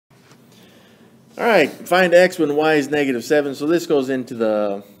All right, find x when y is -7. So this goes into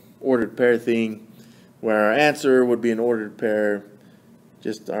the ordered pair thing, where our answer would be an ordered pair.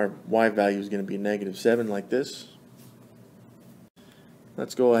 Just our y value is going to be -7 like this.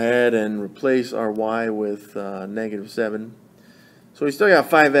 Let's go ahead and replace our y with -7. So we still got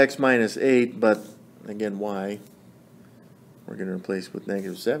 5x minus 8, but again, y we're going to replace with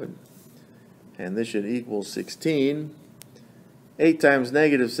 -7. And this should equal 16. 8 times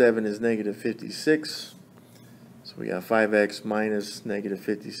 -7 is -56. So we got 5x minus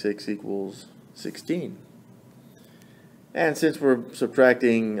 -56 equals 16. And since we're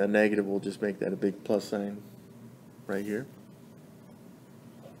subtracting a negative, we'll just make that a big plus sign right here.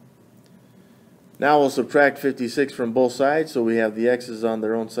 Now we'll subtract 56 from both sides, so we have the x's on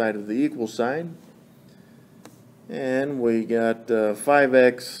their own side of the equal sign. And we got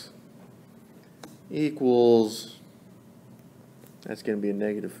 5x equals, that's going to be a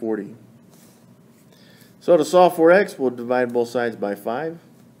 -40. So to solve for x, we'll divide both sides by 5.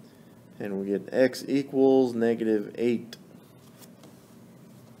 And we get x equals -8.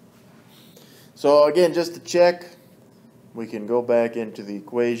 So again, just to check, we can go back into the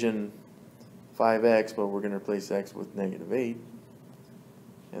equation 5x, but we're going to replace x with -8.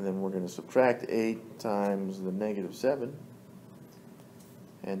 And then we're going to subtract 8 times the -7.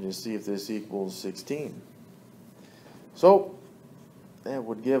 And just see if this equals 16. So that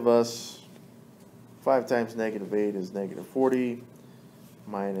would give us 5 times -8 is -40,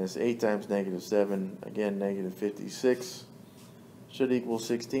 minus 8 times -7, again -56, should equal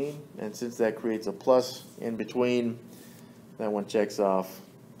 16. And since that creates a plus in between, that one checks off.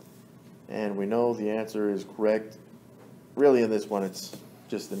 And we know the answer is correct. Really in this one it's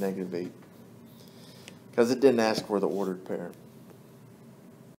just the -8, because it didn't ask for the ordered pair.